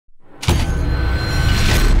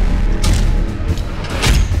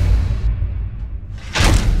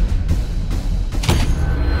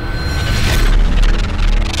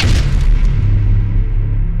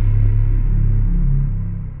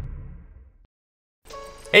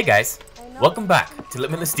Hey guys, welcome back to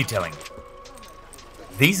Limitless Detailing.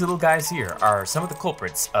 These little guys here are some of the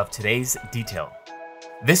culprits of today's detail.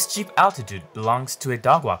 This Jeep Altitude belongs to a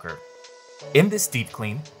dog walker. In this deep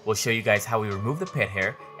clean, we'll show you guys how we remove the pet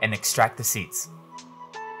hair and extract the seats.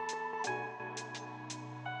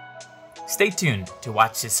 Stay tuned to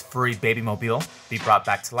watch this furry baby mobile be brought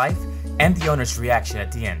back to life and the owner's reaction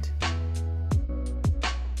at the end.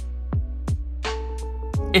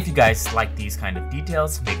 If you guys like these kind of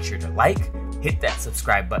details, make sure to like, hit that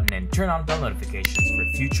subscribe button, and turn on bell notifications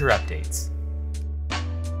for future updates.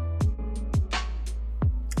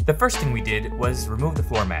 The first thing we did was remove the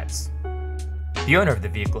floor mats. The owner of the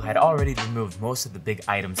vehicle had already removed most of the big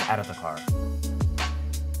items out of the car.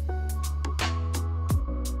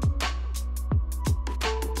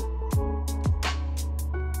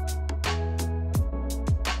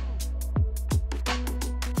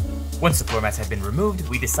 Once the floor mats had been removed,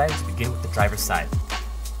 we decided to begin with the driver's side.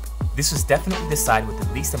 This was definitely the side with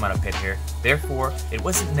the least amount of pet hair, therefore it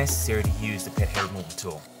wasn't necessary to use the pet hair removal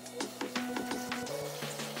tool.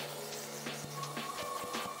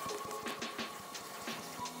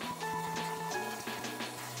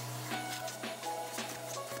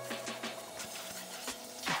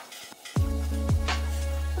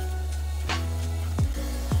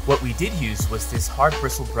 What we did use was this hard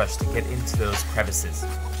bristle brush to get into those crevices.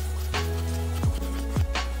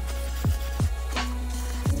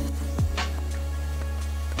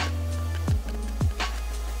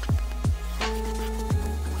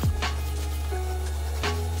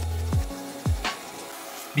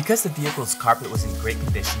 Because the vehicle's carpet was in great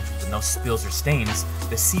condition with no spills or stains,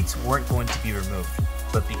 the seats weren't going to be removed.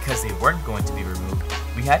 But because they weren't going to be removed,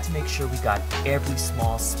 we had to make sure we got every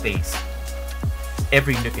small space.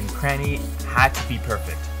 Every nook and cranny had to be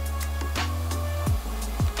perfect.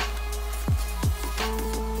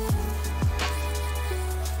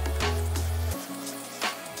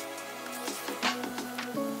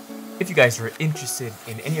 If you guys are interested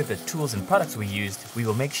in any of the tools and products we used, we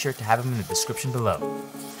will make sure to have them in the description below.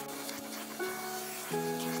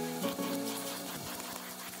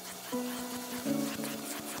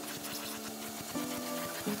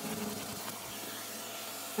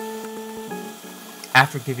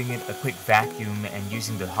 After giving it a quick vacuum and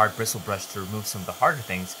using the hard bristle brush to remove some of the harder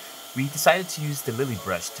things, we decided to use the Lilly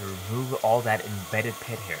brush to remove all that embedded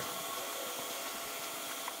pet hair.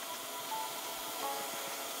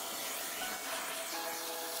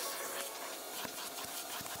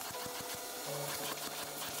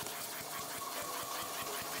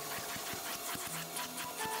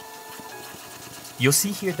 You'll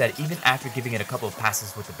see here that even after giving it a couple of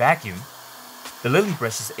passes with the vacuum, the Lilly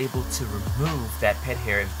brush is able to remove that pet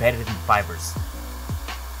hair embedded in the fibers.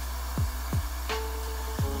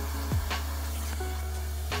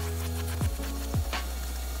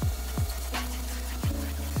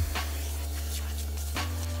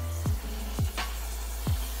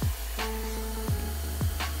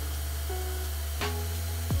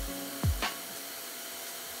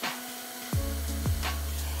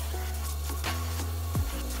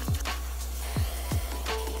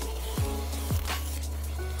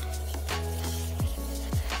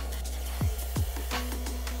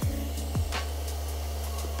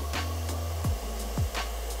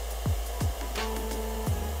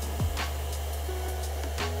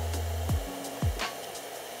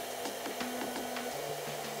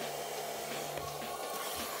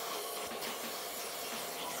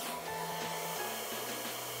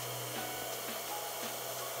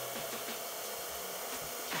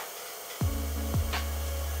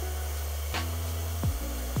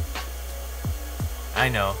 I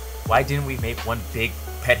know, why didn't we make one big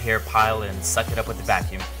pet hair pile and suck it up with the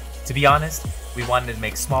vacuum? To be honest, we wanted to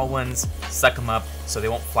make small ones, suck them up so they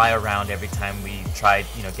won't fly around every time we tried,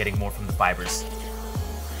 getting more from the fibers.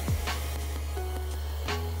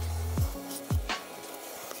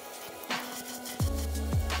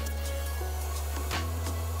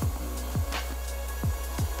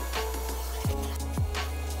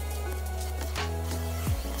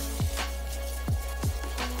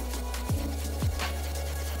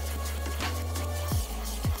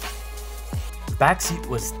 Backseat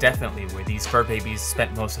was definitely where these fur babies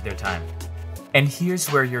spent most of their time. And here's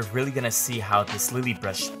where you're really gonna see how this Lilly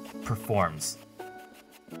brush performs.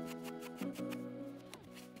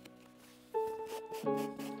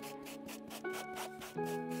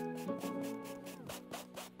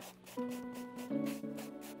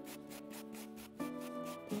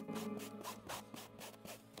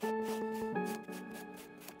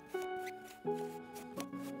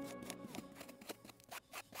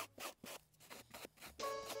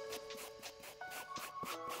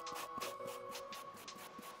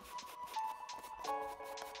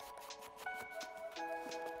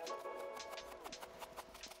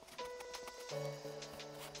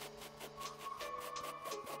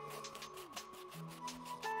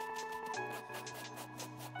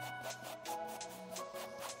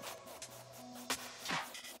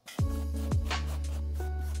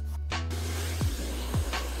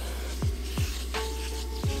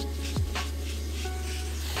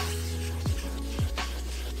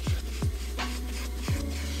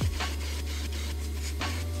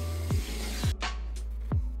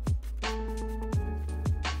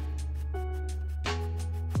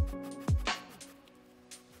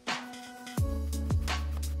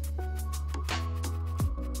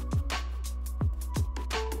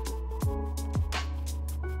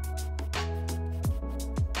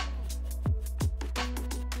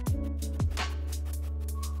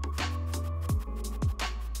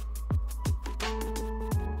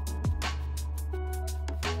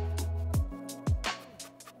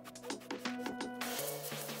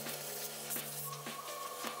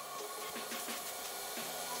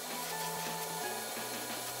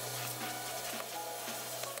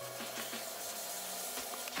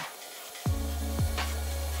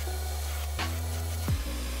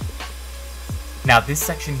 Now this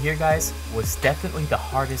section here, guys, was definitely the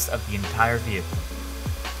hardest of the entire vehicle.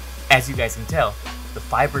 As you guys can tell, the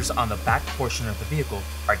fibers on the back portion of the vehicle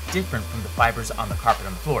are different from the fibers on the carpet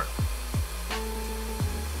on the floor.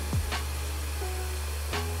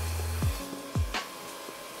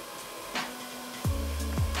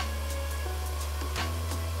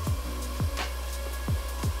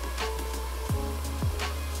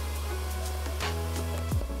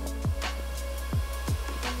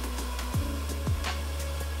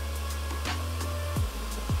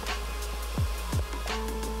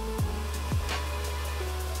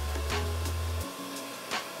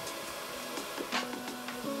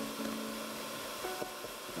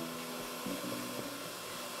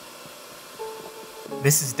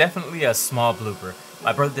 This is definitely a small blooper.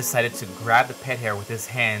 My brother decided to grab the pet hair with his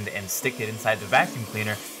hand and stick it inside the vacuum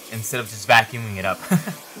cleaner instead of just vacuuming it up.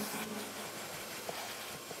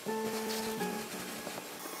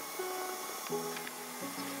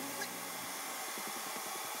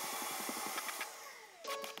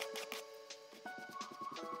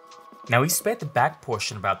 Now we sped the back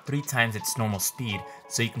portion about 3 times its normal speed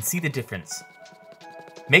so you can see the difference.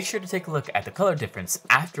 Make sure to take a look at the color difference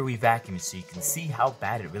after we vacuum so you can see how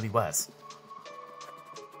bad it really was.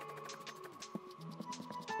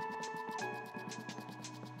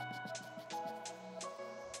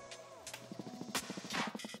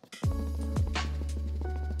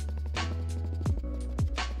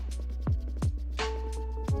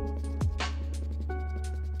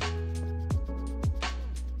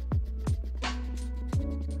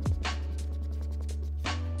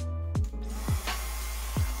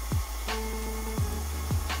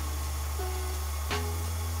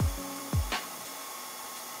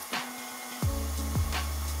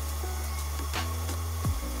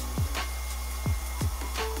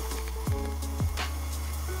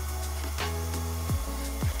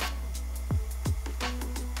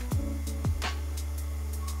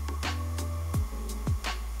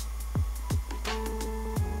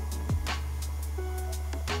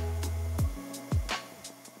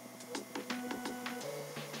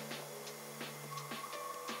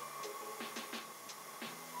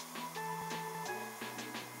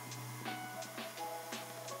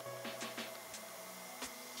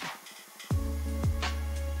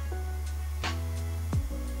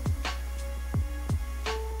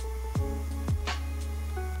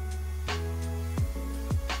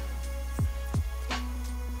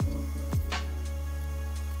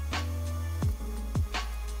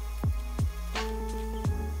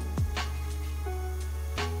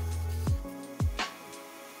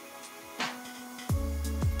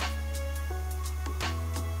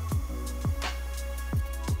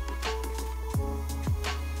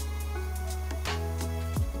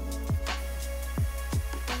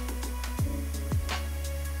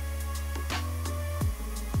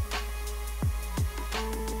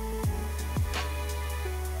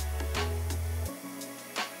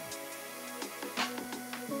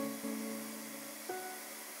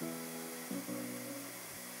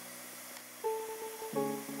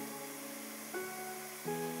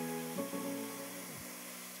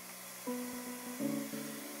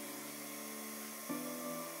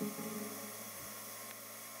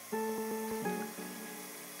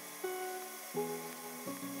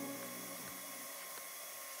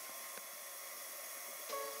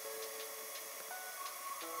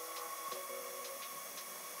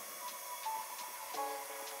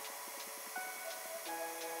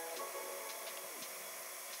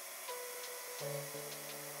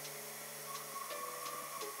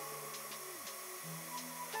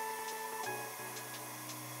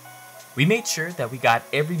 We made sure that we got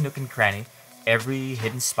every nook and cranny, every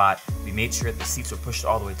hidden spot. We made sure the seats were pushed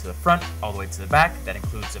all the way to the front, all the way to the back. That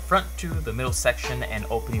includes the front to the middle section and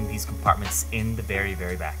opening these compartments in the very,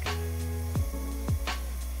 very back.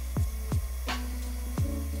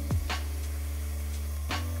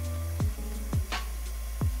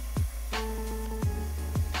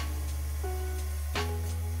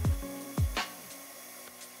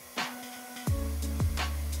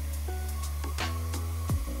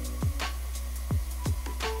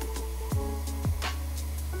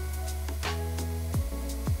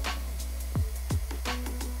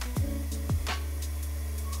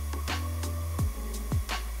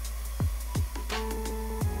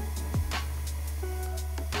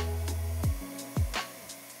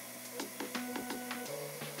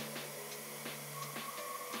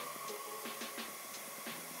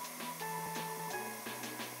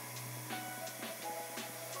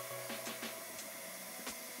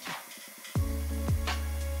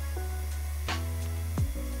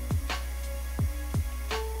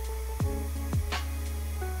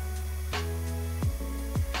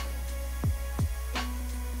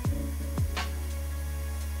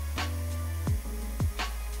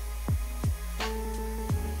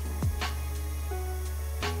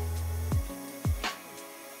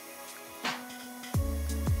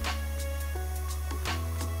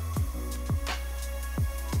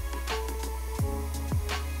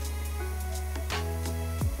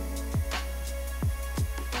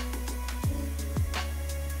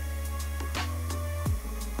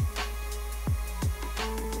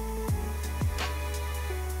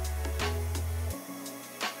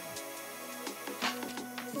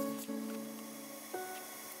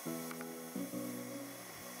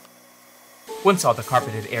 Once all the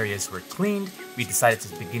carpeted areas were cleaned, we decided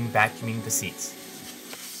to begin vacuuming the seats.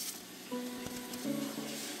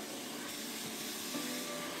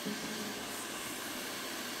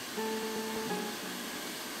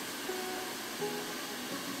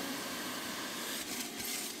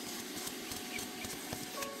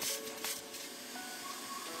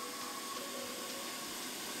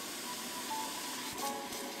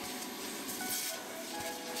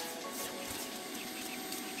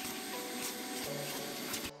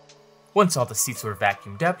 Once all the seats were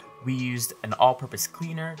vacuumed up, we used an all-purpose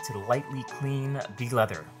cleaner to lightly clean the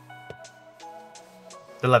leather.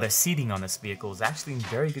 The leather seating on this vehicle is actually in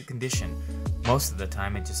very good condition. Most of the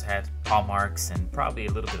time it just had paw marks and probably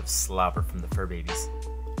a little bit of slobber from the fur babies.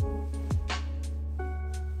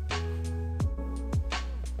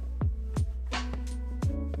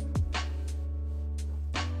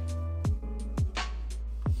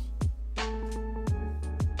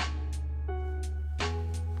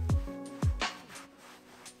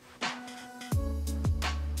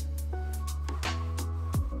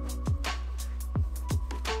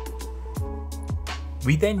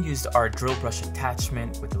 We then used our drill brush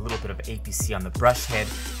attachment with a little bit of APC on the brush head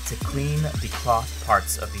to clean the cloth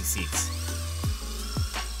parts of these seats.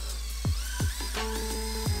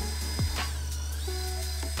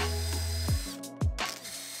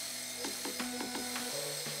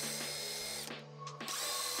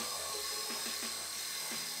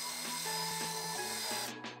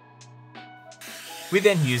 We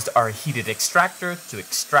then used our heated extractor to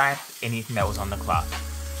extract anything that was on the cloth.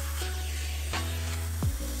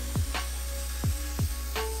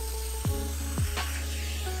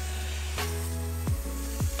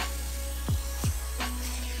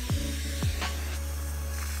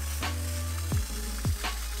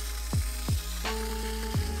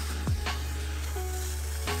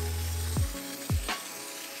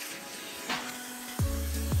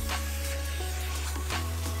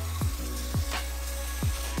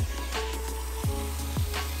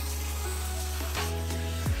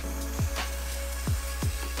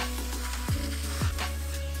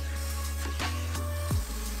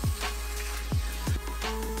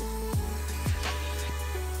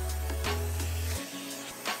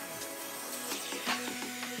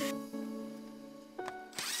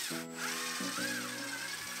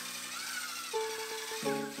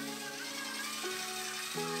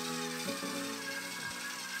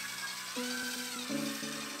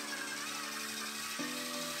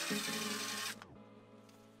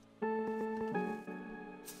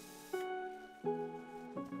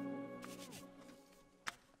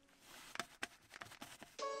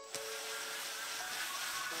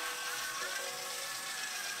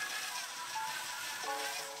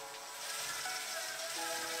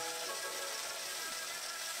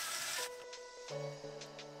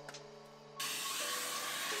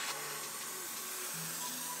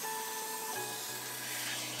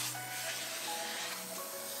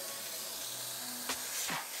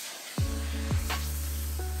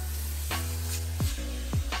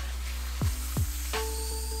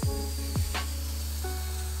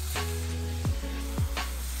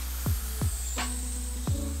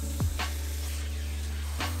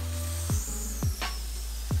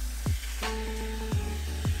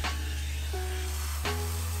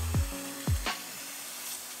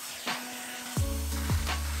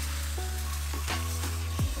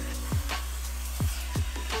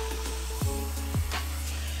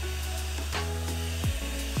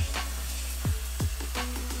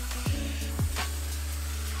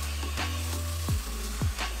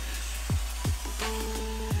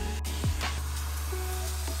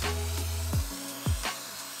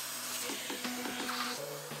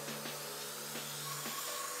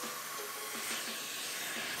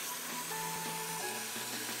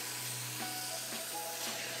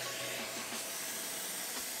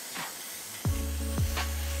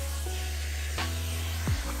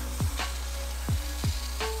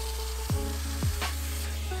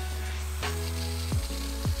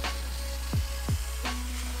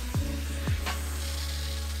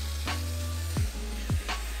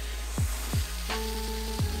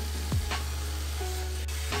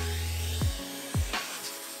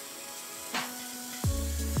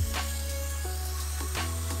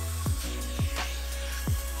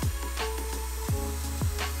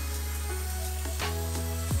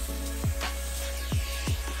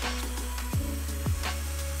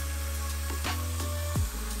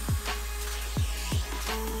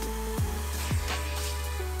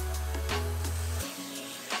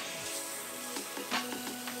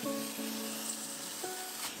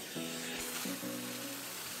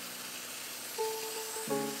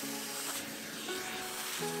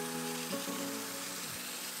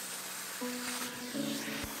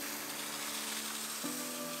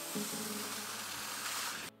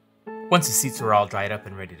 Once the seats were all dried up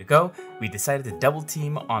and ready to go, we decided to double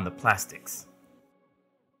team on the plastics.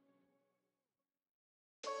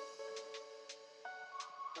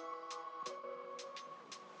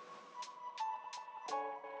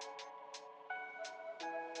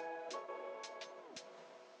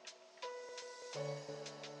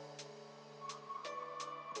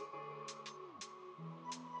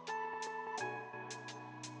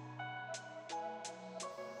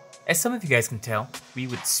 As some of you guys can tell, we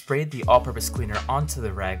would spray the all-purpose cleaner onto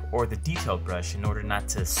the rag or the detail brush in order not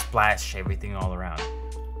to splash everything all around.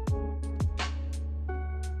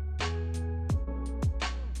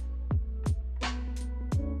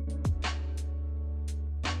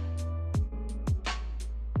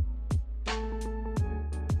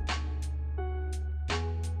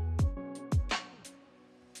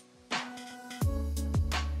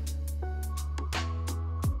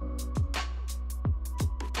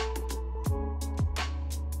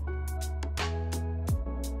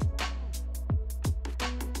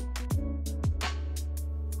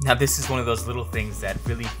 Now this is one of those little things that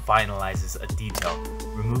really finalizes a detail,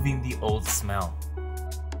 removing the old smell.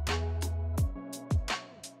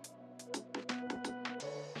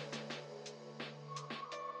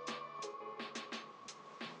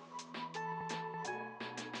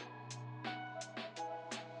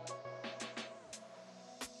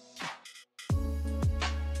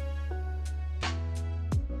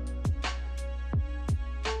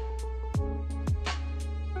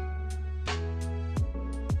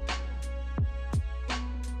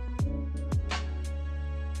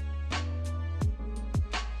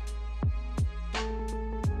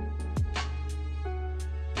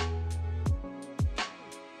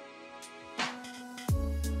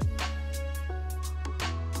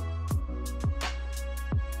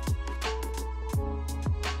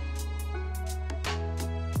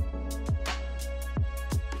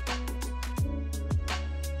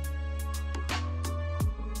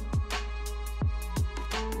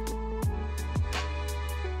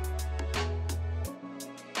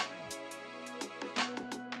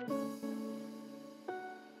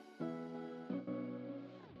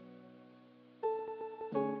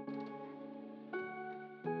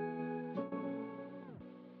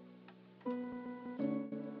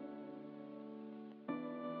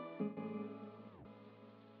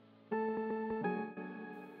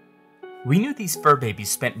 We knew these fur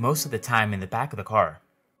babies spent most of the time in the back of the car.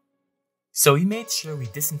 So we made sure we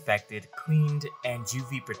disinfected, cleaned, and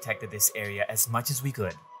UV protected this area as much as we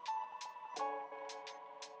could.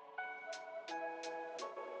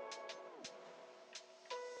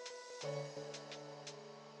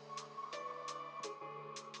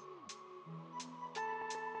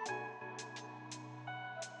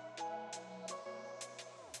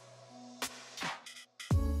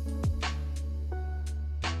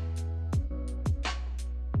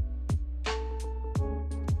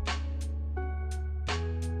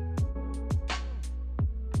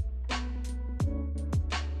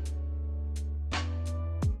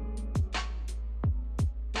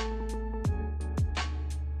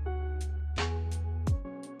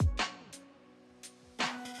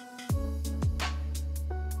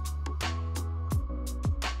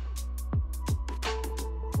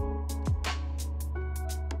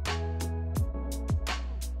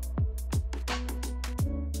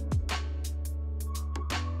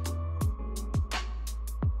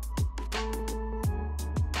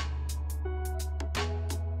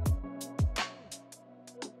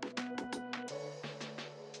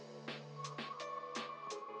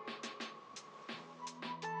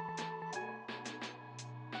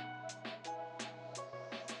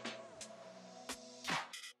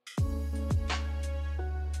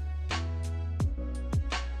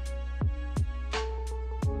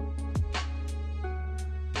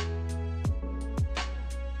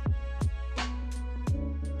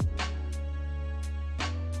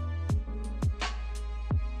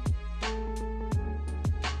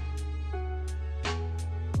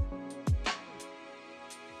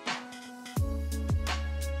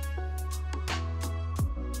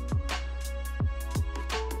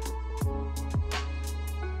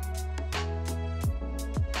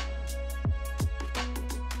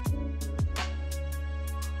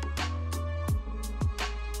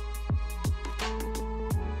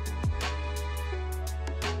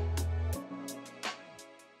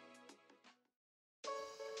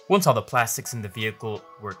 Once all the plastics in the vehicle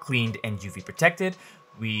were cleaned and UV protected,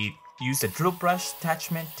 we used a drill brush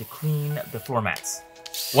attachment to clean the floor mats.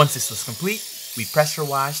 Once this was complete, we pressure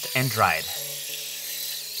washed and dried.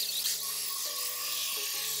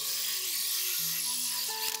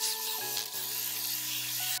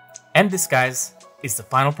 And this, guys, is the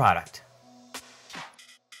final product.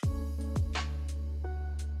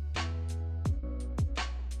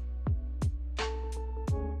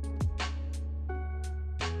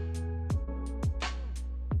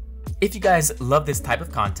 If you guys love this type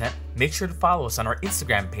of content, make sure to follow us on our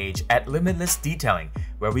Instagram page at Limitless Detailing,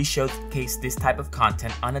 where we showcase this type of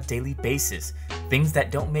content on a daily basis, things that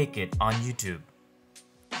don't make it on YouTube.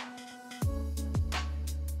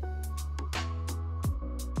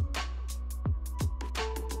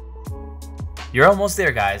 You're almost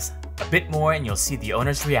there, guys. A bit more and you'll see the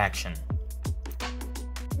owner's reaction.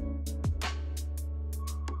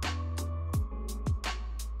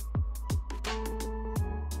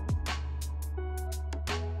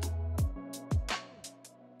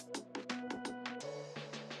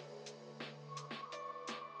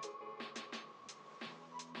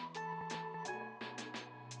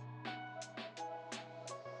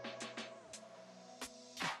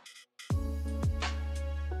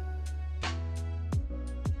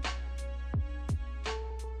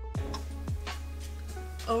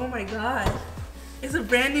 Oh my god, it's a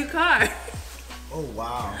brand new car. Oh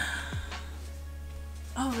wow.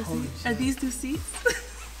 Oh, are these new seats?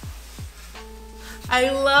 I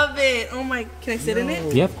love it. Oh my, can I sit in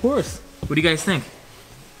it? Yeah, of course. What do you guys think?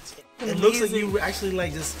 It looks like you actually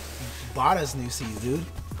like just bought us new seats, dude.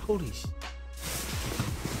 Holy shit.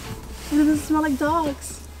 It doesn't smell like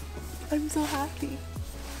dogs. I'm so happy.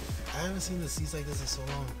 I haven't seen the seats like this in so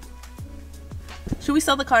long. Should we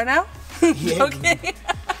sell the car now? Yeah. Okay.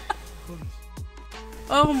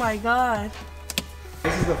 Oh my god.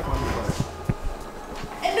 This is the fun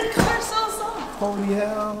part. And the car's so soft. Holy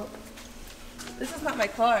hell. This is not my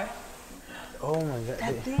car. Oh my god.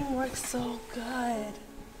 That thing works so good.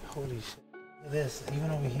 Holy shit. Look at this.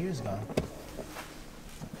 Even over here is gone.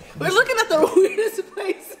 We're looking at the weirdest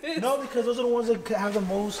places. No, because those are the ones that have the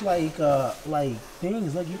most like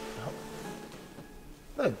things. Like you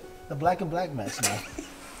look, the black and black match now.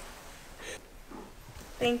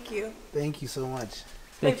 Thank you. Thank you so much.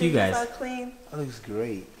 Thank you guys. So clean. That looks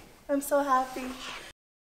great. I'm so happy.